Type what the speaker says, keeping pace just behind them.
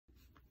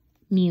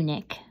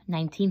Munich,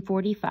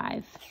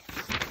 1945.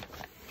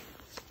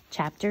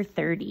 Chapter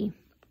 30.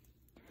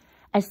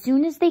 As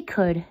soon as they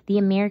could, the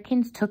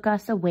Americans took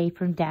us away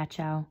from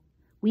Dachau.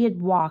 We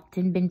had walked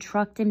and been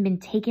trucked and been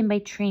taken by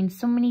train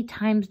so many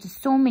times to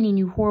so many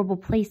new horrible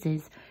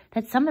places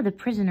that some of the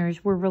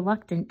prisoners were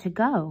reluctant to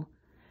go.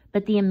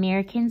 But the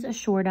Americans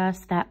assured us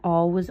that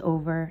all was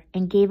over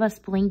and gave us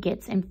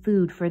blankets and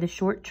food for the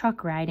short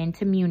truck ride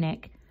into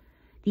Munich.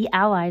 The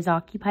Allies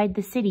occupied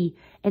the city,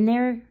 and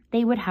there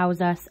they would house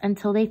us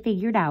until they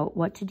figured out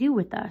what to do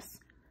with us.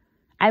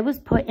 I was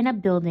put in a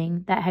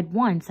building that had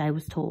once, I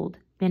was told,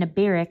 been a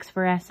barracks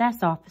for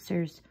SS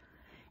officers.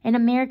 An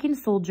American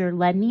soldier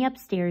led me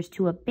upstairs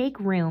to a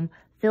big room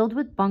filled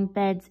with bunk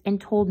beds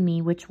and told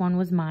me which one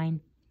was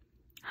mine.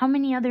 "How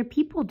many other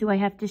people do I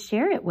have to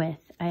share it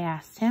with?" I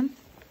asked him.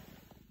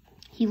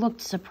 He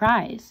looked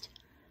surprised.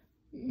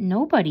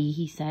 "Nobody,"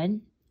 he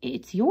said.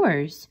 "It's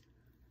yours."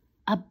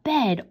 A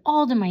bed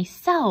all to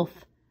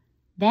myself.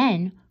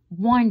 Then,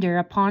 wonder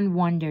upon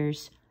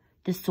wonders.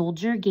 The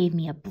soldier gave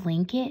me a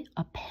blanket,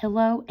 a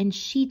pillow, and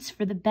sheets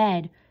for the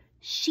bed.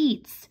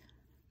 Sheets!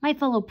 My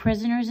fellow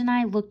prisoners and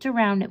I looked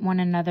around at one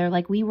another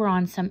like we were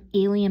on some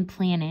alien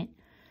planet.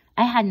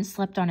 I hadn't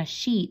slept on a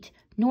sheet,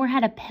 nor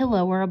had a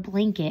pillow or a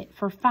blanket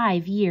for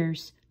 5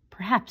 years,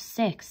 perhaps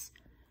 6.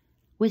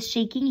 With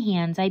shaking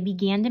hands, I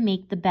began to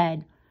make the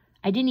bed.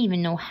 I didn't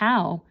even know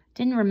how,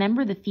 didn't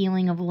remember the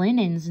feeling of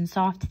linens and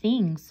soft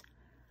things.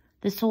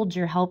 The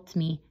soldier helped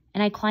me,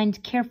 and I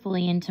climbed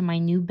carefully into my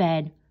new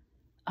bed.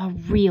 A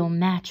real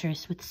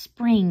mattress with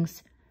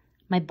springs.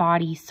 My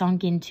body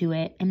sunk into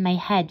it, and my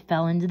head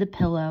fell into the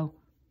pillow.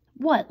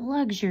 What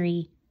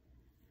luxury!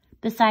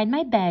 Beside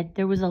my bed,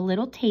 there was a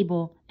little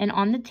table, and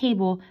on the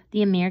table,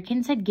 the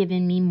Americans had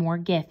given me more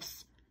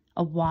gifts.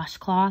 A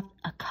washcloth,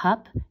 a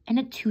cup, and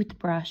a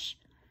toothbrush.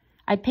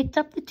 I picked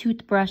up the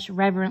toothbrush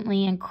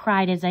reverently and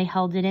cried as I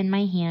held it in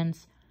my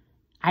hands.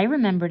 I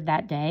remembered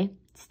that day,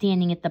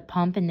 standing at the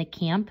pump in the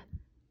camp.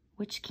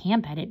 Which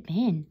camp had it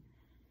been?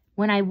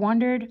 When I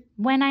wondered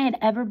when I had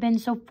ever been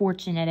so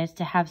fortunate as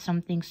to have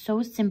something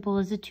so simple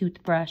as a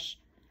toothbrush.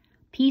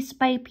 Piece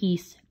by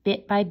piece,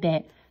 bit by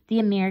bit, the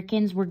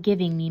Americans were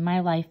giving me my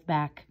life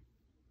back.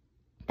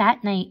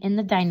 That night in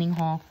the dining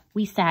hall,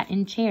 we sat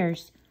in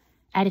chairs.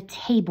 At a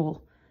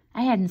table.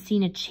 I hadn't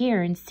seen a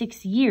chair in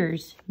 6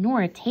 years,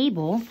 nor a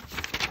table.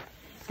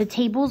 The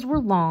tables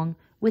were long,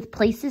 with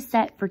places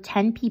set for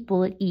 10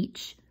 people at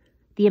each.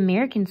 The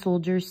American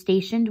soldiers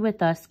stationed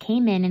with us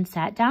came in and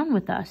sat down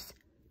with us.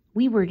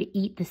 We were to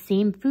eat the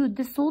same food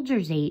the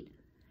soldiers ate.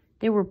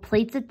 There were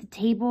plates at the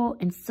table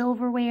and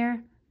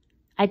silverware.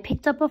 I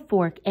picked up a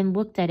fork and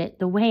looked at it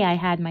the way I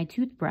had my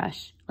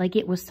toothbrush, like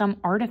it was some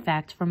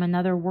artifact from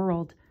another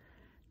world.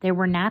 There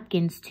were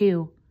napkins,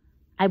 too.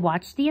 I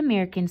watched the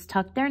Americans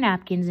tuck their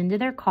napkins into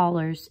their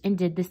collars and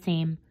did the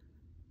same.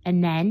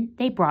 And then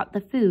they brought the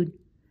food.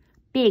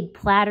 Big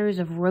platters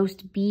of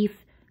roast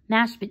beef,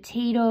 mashed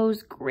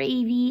potatoes,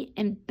 gravy,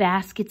 and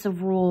baskets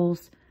of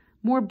rolls.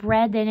 More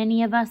bread than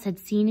any of us had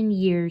seen in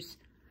years.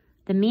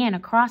 The man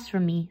across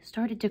from me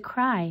started to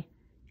cry,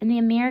 and the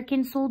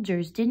American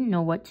soldiers didn't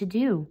know what to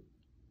do.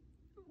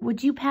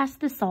 "Would you pass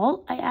the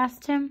salt?" I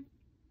asked him.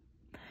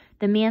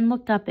 The man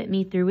looked up at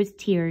me through his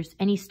tears,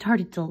 and he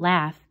started to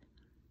laugh.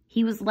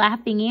 He was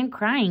laughing and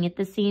crying at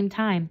the same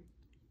time.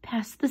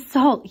 "Pass the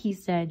salt," he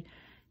said.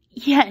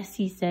 "Yes,"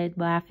 he said,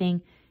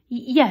 laughing.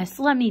 "Yes,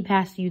 let me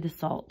pass you the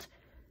salt."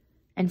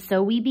 And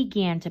so we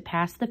began to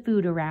pass the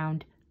food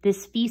around,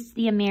 this feast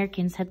the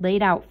Americans had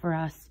laid out for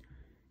us.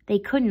 They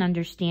couldn't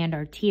understand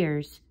our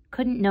tears,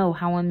 couldn't know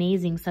how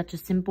amazing such a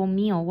simple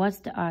meal was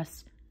to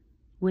us.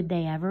 Would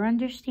they ever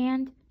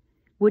understand?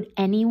 Would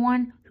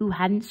anyone who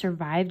hadn't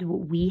survived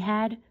what we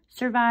had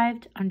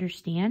survived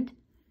understand?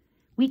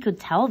 We could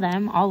tell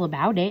them all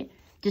about it,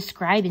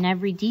 describe in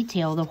every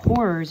detail the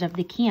horrors of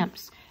the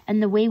camps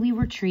and the way we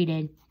were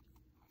treated.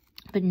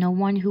 But no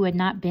one who had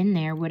not been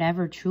there would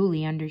ever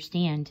truly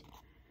understand.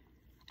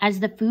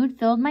 As the food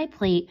filled my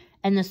plate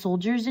and the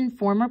soldiers and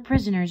former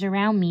prisoners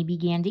around me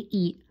began to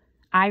eat,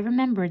 I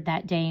remembered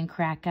that day in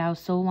Krakow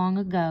so long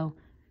ago,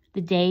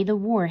 the day the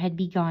war had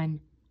begun.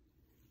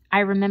 I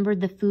remembered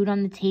the food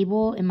on the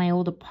table in my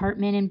old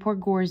apartment in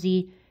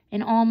Podgorze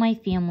and all my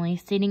family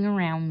sitting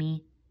around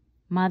me.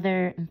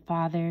 Mother and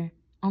father,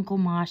 Uncle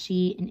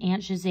Moshi and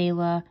Aunt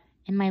Gisela,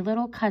 and my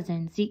little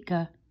cousin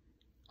Zitka,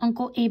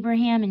 Uncle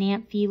Abraham and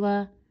Aunt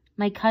Fila,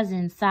 my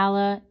cousins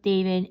Sala,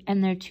 David,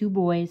 and their 2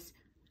 boys.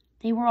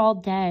 They were all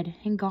dead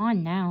and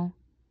gone now.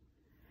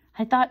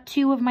 I thought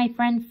too of my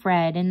friend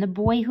Fred and the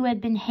boy who had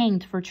been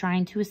hanged for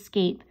trying to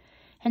escape,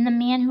 and the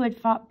man who had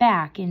fought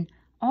back, and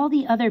all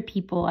the other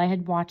people I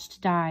had watched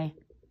die.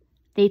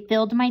 They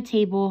filled my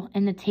table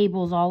and the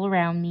tables all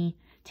around me,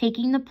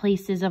 taking the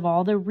places of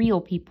all the real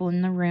people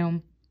in the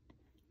room.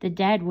 The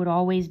dead would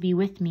always be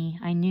with me,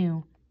 I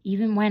knew,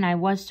 even when I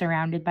was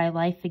surrounded by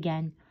life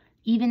again,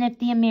 even if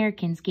the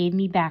Americans gave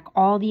me back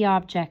all the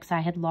objects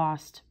I had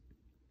lost.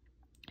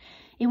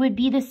 It would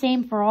be the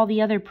same for all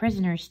the other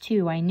prisoners,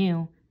 too, I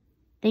knew.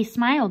 They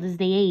smiled as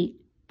they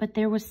ate, but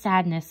there was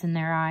sadness in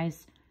their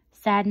eyes,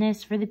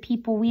 sadness for the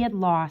people we had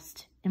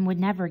lost and would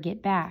never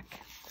get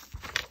back.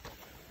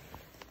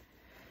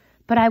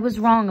 But I was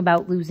wrong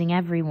about losing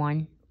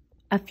everyone.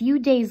 A few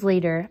days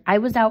later, I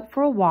was out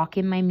for a walk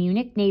in my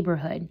Munich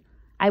neighborhood.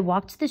 I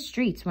walked the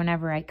streets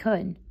whenever I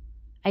could.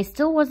 I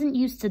still wasn't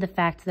used to the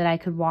fact that I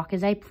could walk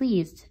as I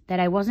pleased, that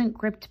I wasn't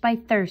gripped by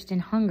thirst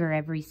and hunger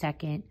every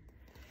second.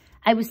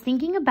 I was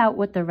thinking about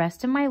what the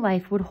rest of my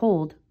life would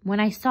hold when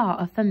I saw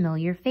a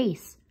familiar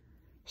face.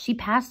 She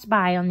passed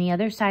by on the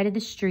other side of the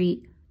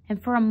street,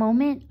 and for a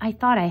moment I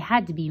thought I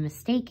had to be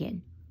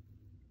mistaken.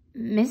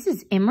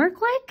 "Mrs.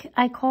 Immerglick?"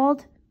 I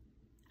called.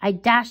 I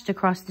dashed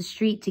across the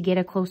street to get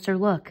a closer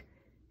look.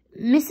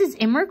 "Mrs.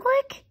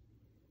 Immerglick?"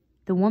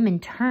 The woman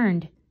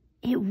turned.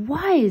 It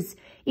was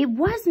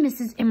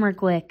Mrs.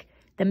 Immerglick,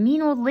 the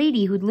mean old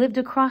lady who'd lived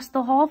across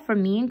the hall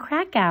from me in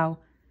Krakow.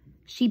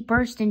 She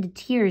burst into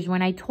tears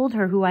when I told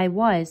her who I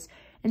was,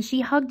 and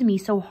she hugged me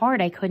so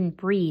hard I couldn't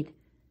breathe.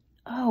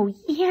 "Oh,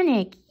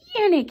 Yannick,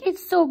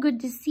 it's so good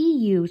to see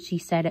you," she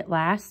said at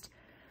last.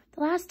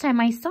 "The last time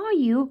I saw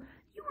you,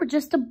 you were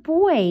just a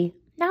boy.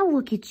 Now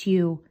look at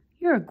you.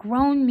 You're a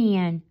grown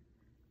man."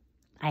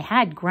 I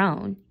had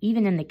grown,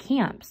 even in the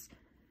camps.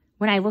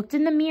 When I looked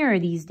in the mirror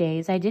these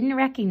days, I didn't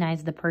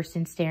recognize the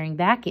person staring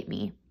back at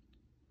me.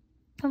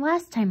 "The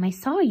last time I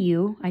saw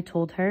you," I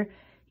told her,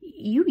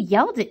 "you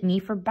yelled at me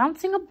for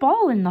bouncing a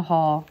ball in the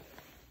hall."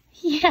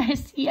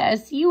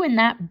 Yes, you and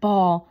that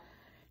ball."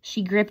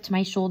 She gripped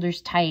my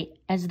shoulders tight,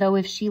 as though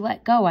if she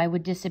let go I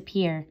would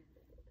disappear.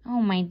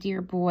 "Oh, my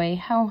dear boy,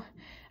 how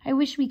I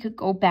wish we could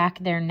go back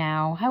there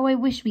now. How I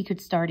wish we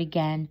could start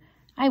again.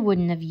 I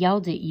wouldn't have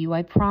yelled at you,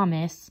 I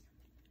promise."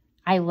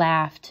 I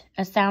laughed,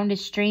 a sound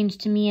as strange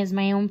to me as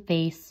my own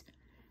face.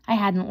 I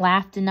hadn't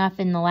laughed enough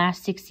in the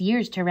last 6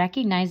 years to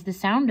recognize the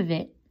sound of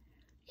it.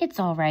 "It's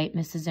all right,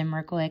 Mrs.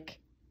 Immerglick.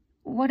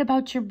 What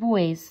about your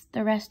boys,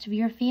 the rest of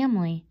your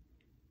family?"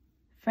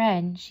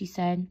 "Fred," she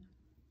said.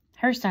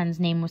 Her son's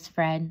name was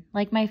Fred,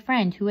 like my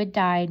friend who had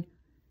died.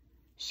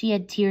 She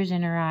had tears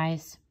in her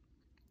eyes.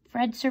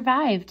 "Fred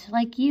survived,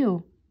 like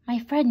you. My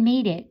Fred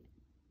made it,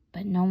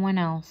 but no one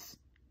else."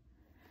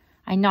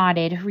 I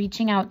nodded,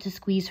 reaching out to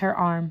squeeze her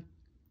arm.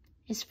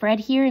 "Is Fred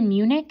here in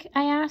Munich?"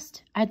 I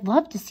asked. "I'd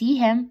love to see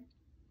him."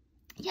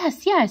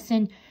 Yes,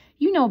 and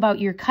you know about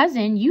your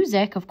cousin,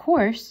 Yuzek, of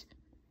course."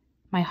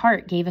 My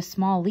heart gave a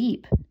small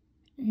leap.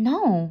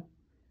 "No."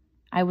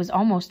 I was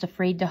almost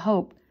afraid to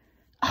hope.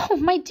 "Oh,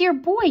 my dear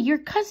boy, your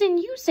cousin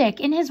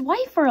Yuzek and his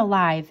wife are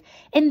alive,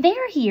 and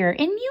they're here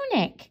in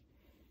Munich."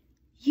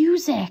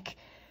 Yuzek!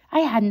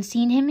 I hadn't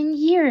seen him in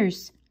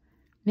years.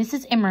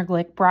 Mrs.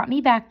 Immerglick brought me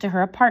back to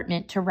her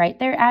apartment to write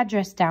their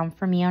address down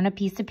for me on a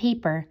piece of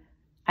paper.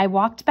 I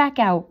walked back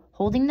out,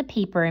 holding the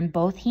paper in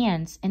both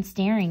hands and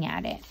staring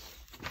at it.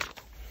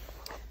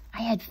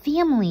 I had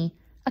family,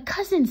 a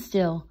cousin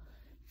still.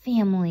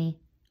 Family.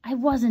 I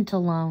wasn't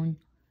alone.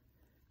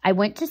 I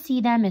went to see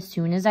them as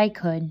soon as I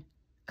could.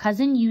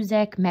 Cousin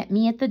Yuzek met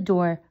me at the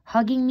door,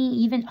 hugging me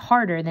even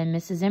harder than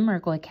Mrs.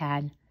 Immerglick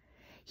had.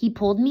 He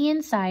pulled me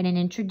inside and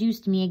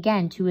introduced me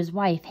again to his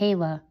wife,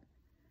 Hala.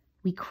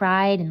 We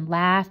cried and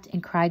laughed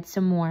and cried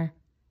some more.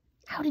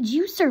 "How did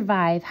you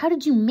survive? How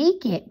did you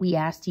make it?" we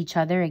asked each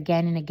other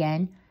again and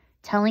again,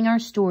 telling our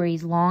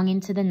stories long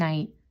into the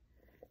night.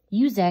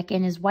 Yuzek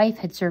and his wife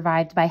had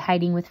survived by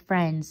hiding with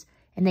friends,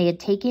 and they had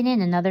taken in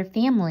another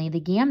family,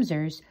 the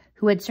Gamzers,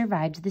 who had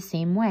survived the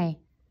same way.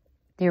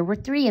 There were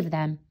 3 of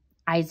them,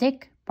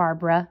 Isaac,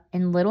 Barbara,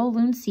 and little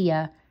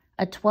Lucia,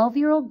 a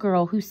 12-year-old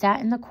girl who sat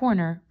in the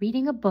corner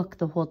reading a book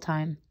the whole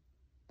time.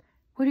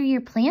 "What are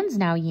your plans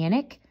now,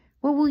 Yannick?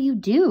 What will you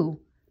do?"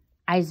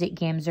 Isaac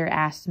Gamzer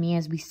asked me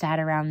as we sat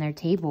around their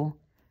table.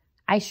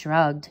 I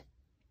shrugged.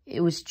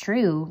 It was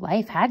true,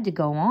 life had to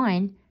go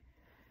on.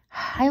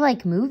 "I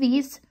like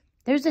movies.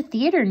 There's a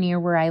theater near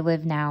where I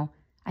live now.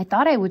 I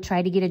thought I would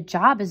try to get a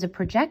job as a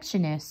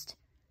projectionist."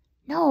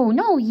 No,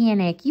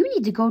 Yannick, you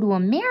need to go to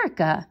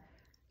America,"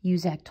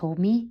 Yuzek told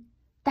me.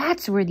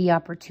 "That's where the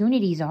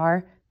opportunities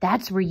are.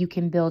 That's where you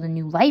can build a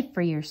new life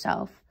for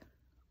yourself."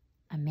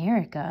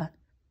 America?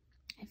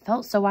 It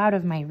felt so out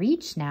of my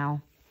reach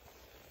now.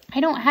 "I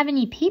don't have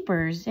any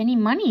papers, any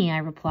money," I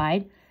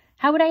replied.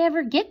 "How would I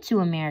ever get to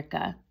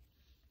America?"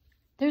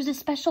 "There's a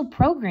special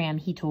program,"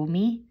 he told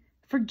me,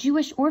 "for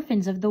Jewish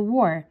orphans of the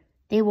war.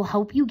 They will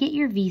help you get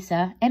your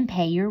visa and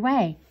pay your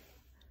way."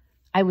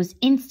 I was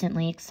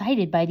instantly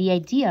excited by the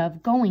idea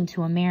of going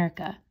to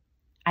America.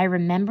 I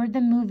remembered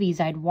the movies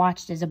I'd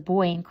watched as a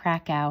boy in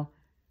Krakow.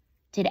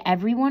 Did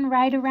everyone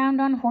ride around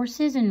on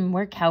horses and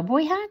wear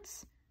cowboy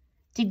hats?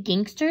 Did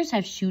gangsters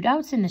have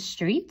shootouts in the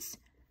streets?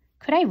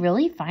 Could I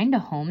really find a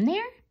home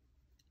there?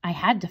 I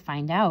had to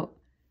find out.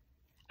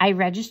 I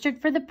registered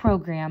for the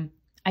program.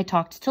 I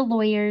talked to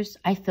lawyers.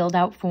 I filled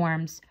out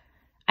forms.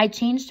 I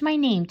changed my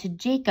name to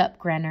Jacob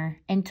Grenner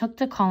and took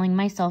to calling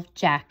myself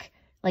Jack,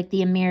 like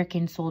the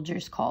American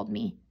soldiers called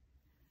me.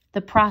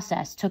 The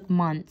process took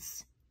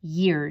months,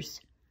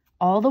 years.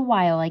 All the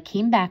while, I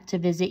came back to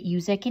visit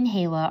Yuzek and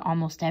Hala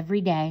almost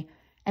every day,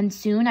 and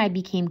soon I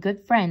became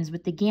good friends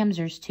with the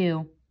Gamzers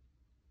too.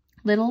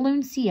 Little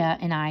Lucia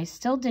and I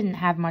still didn't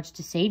have much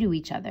to say to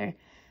each other,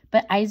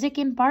 but Isaac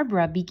and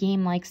Barbara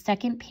became like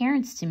second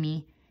parents to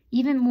me,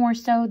 even more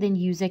so than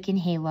Yuzek and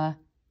Hala.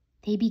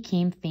 They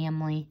became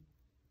family.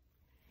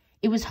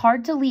 It was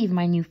hard to leave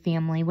my new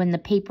family when the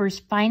papers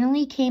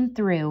finally came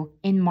through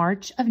in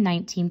March of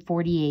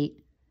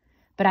 1948.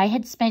 But I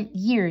had spent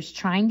years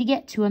trying to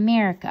get to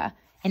America,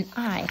 and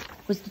I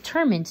was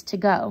determined to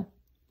go.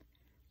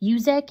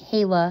 Yuzek,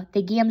 Hala,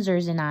 the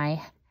Gamzers, and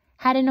I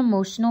had an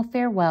emotional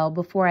farewell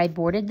before I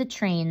boarded the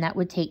train that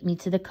would take me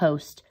to the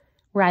coast,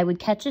 where I would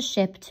catch a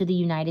ship to the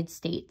United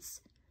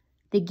States.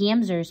 The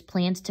Gamzers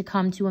planned to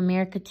come to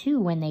America too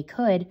when they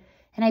could,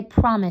 and I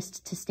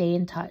promised to stay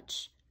in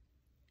touch.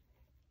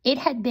 It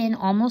had been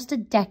almost a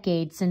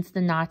decade since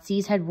the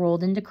Nazis had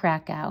rolled into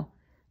Krakow,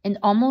 and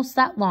almost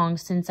that long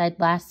since I'd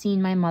last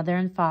seen my mother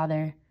and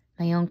father,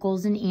 my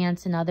uncles and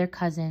aunts and other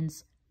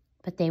cousins.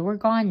 But they were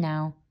gone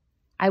now.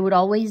 I would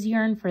always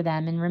yearn for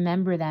them and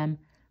remember them,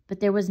 but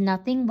there was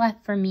nothing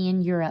left for me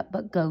in Europe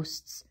but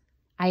ghosts.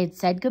 I had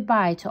said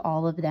goodbye to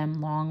all of them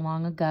long,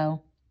 long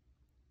ago.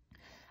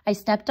 I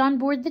stepped on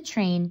board the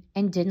train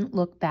and didn't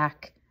look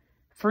back.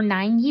 For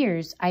 9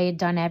 years, I had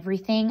done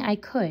everything I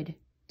could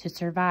to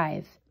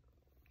survive.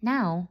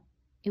 Now,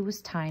 it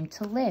was time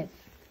to live.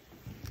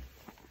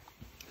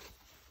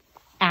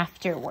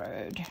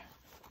 Afterword.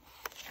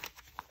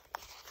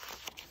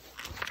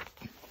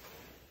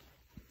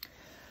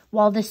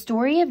 While the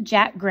story of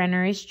Jack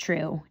Grenner is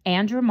true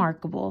and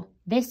remarkable,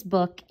 this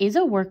book is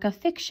a work of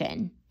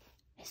fiction.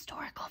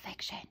 Historical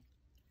fiction.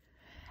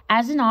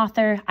 As an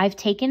author, I've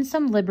taken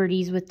some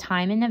liberties with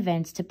time and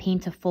events to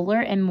paint a fuller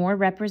and more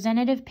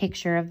representative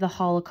picture of the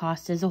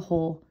Holocaust as a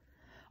whole.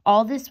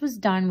 All this was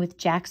done with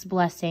Jack's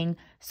blessing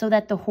so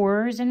that the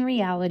horrors and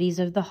realities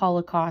of the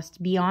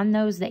Holocaust beyond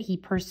those that he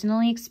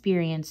personally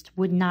experienced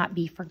would not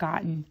be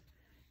forgotten.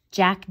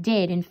 Jack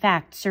did, in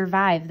fact,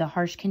 survive the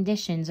harsh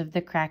conditions of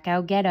the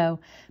Krakow ghetto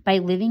by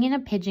living in a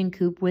pigeon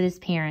coop with his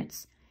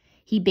parents.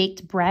 He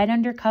baked bread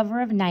under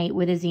cover of night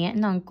with his aunt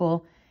and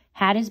uncle,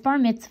 had his bar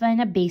mitzvah in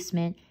a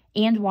basement,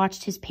 and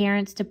watched his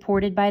parents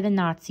deported by the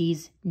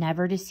Nazis,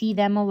 never to see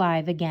them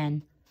alive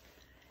again.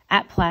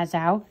 At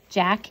Plazow,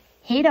 Jack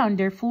hid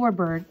under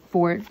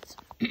floorboards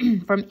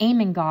from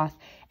Amengoth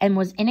and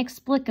was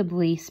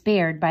inexplicably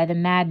spared by the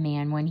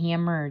madman when he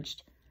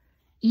emerged.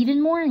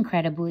 Even more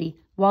incredibly,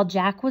 while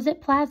Jack was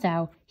at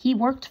Plazow, he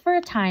worked for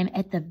a time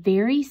at the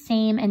very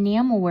same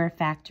enamelware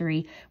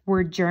factory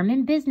where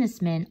German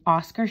businessman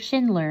Oskar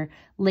Schindler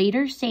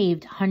later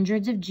saved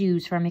hundreds of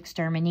Jews from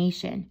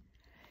extermination.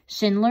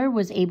 Schindler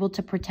was able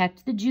to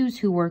protect the Jews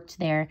who worked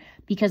there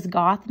because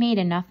Goth made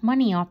enough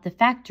money off the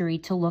factory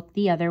to look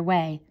the other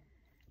way.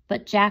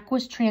 But Jack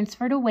was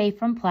transferred away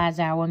from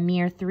Plazow a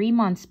mere 3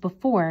 months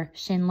before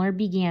Schindler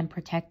began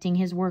protecting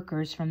his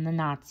workers from the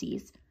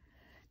Nazis.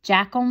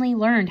 Jack only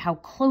learned how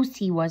close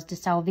he was to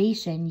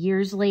salvation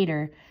years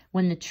later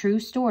when the true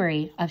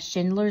story of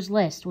Schindler's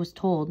List was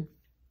told.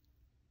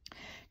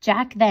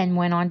 Jack then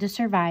went on to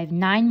survive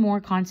 9 more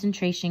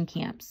concentration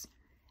camps.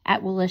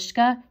 At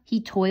Wieluszka,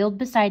 he toiled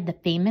beside the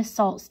famous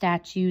salt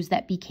statues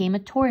that became a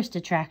tourist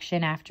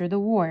attraction after the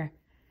war.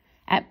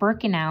 At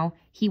Birkenau,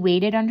 he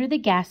waited under the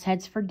gas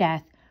heads for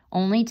death,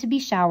 only to be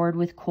showered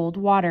with cold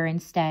water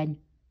instead.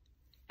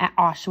 At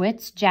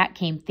Auschwitz, Jack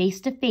came face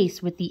to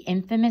face with the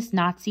infamous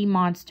Nazi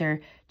monster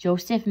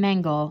Josef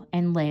Mengele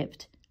and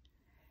lived.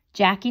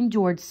 Jack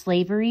endured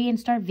slavery and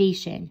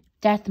starvation,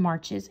 death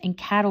marches and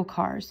cattle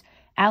cars,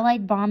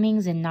 Allied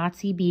bombings and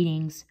Nazi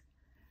beatings.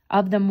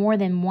 Of the more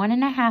than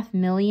 1.5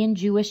 million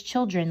Jewish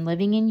children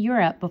living in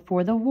Europe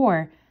before the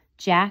war,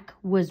 Jack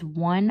was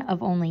one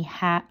of only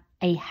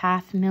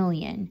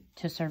 500,000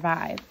 to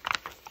survive.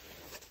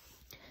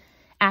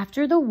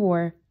 After the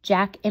war,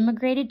 Jack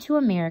immigrated to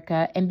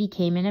America and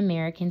became an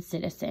American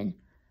citizen.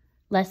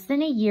 Less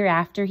than a year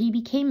after he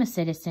became a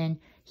citizen,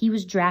 he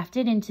was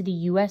drafted into the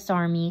U.S.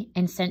 Army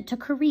and sent to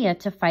Korea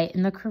to fight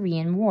in the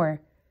Korean War.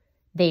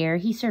 There,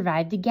 he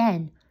survived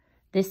again,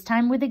 this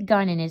time with a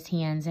gun in his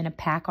hands and a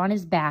pack on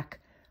his back,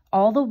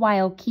 all the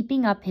while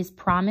keeping up his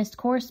promised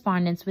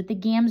correspondence with the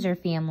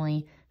Gamzer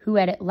family, who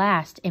had at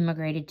last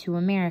immigrated to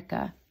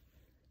America.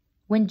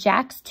 When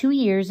Jack's 2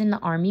 years in the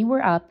Army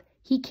were up,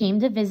 he came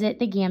to visit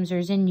the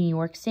Gamzers in New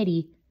York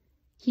City.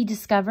 He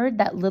discovered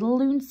that little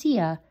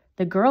Lucia,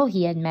 the girl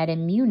he had met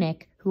in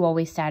Munich, who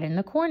always sat in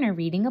the corner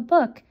reading a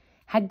book,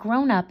 had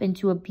grown up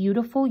into a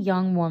beautiful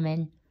young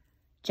woman.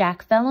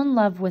 Jack fell in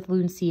love with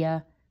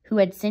Lucia, who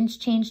had since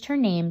changed her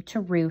name to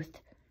Ruth,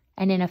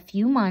 and in a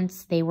few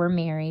months they were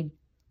married.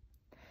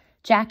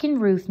 Jack and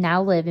Ruth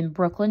now live in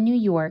Brooklyn, New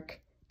York.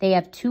 They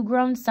have 2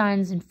 grown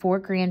sons and 4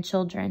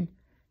 grandchildren.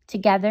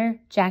 Together,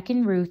 Jack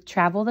and Ruth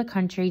travel the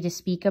country to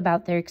speak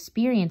about their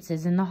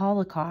experiences in the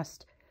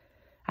Holocaust.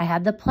 I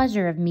had the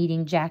pleasure of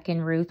meeting Jack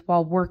and Ruth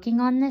while working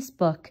on this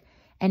book,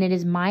 and it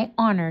is my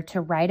honor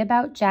to write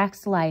about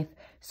Jack's life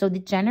so the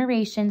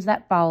generations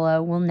that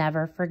follow will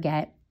never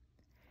forget.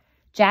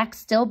 Jack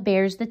still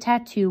bears the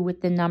tattoo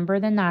with the number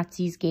the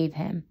Nazis gave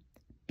him,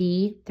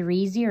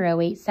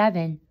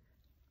 B-3087,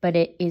 but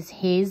it is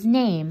his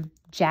name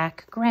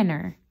Jack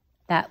Grenner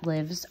that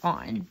lives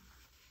on.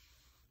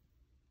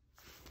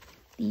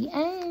 The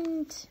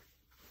end.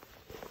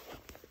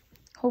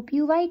 Hope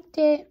you liked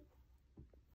it.